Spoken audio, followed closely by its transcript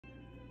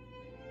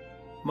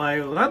My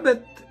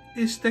rabbit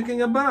is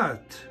taking a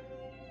bath.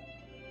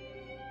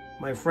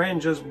 My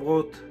friend just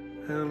brought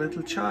her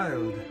little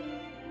child,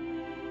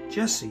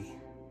 Jesse.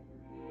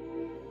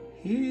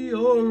 He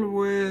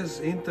always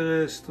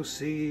interested to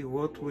see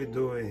what we're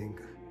doing.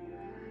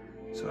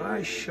 So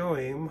I show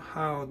him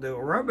how the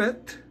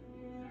rabbit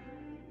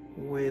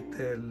with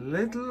a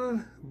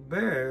little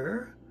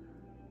bear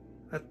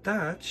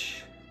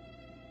attached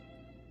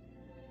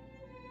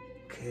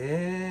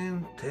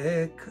can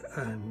take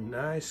a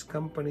nice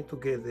company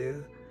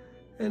together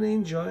and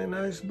enjoy a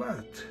nice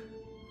bath.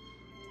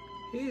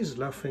 He's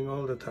laughing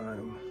all the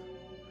time.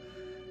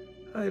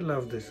 I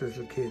love this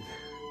little kid.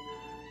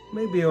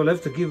 Maybe I'll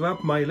have to give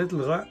up my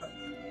little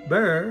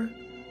bear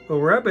or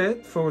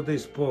rabbit for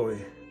this boy.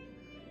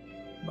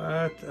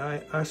 But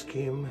I asked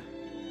him,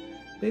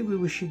 maybe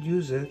we should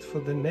use it for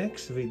the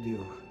next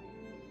video.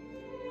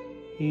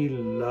 He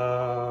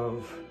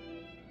loves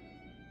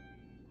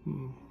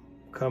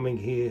coming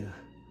here.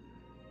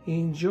 He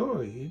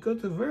enjoy. He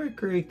got a very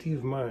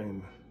creative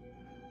mind.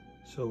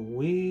 So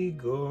we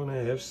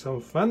gonna have some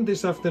fun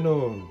this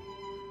afternoon.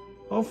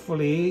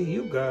 Hopefully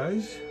you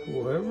guys,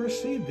 whoever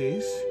see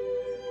this,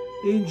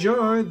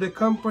 enjoy the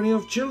company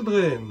of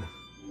children.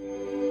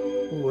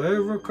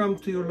 Whoever come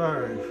to your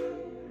life,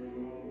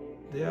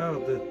 they are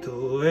the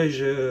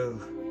treasure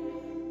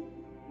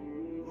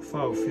of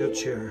our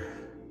future.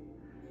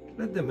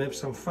 Let them have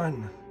some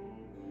fun.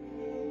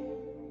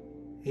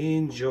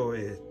 Enjoy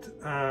it,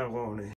 Aaron.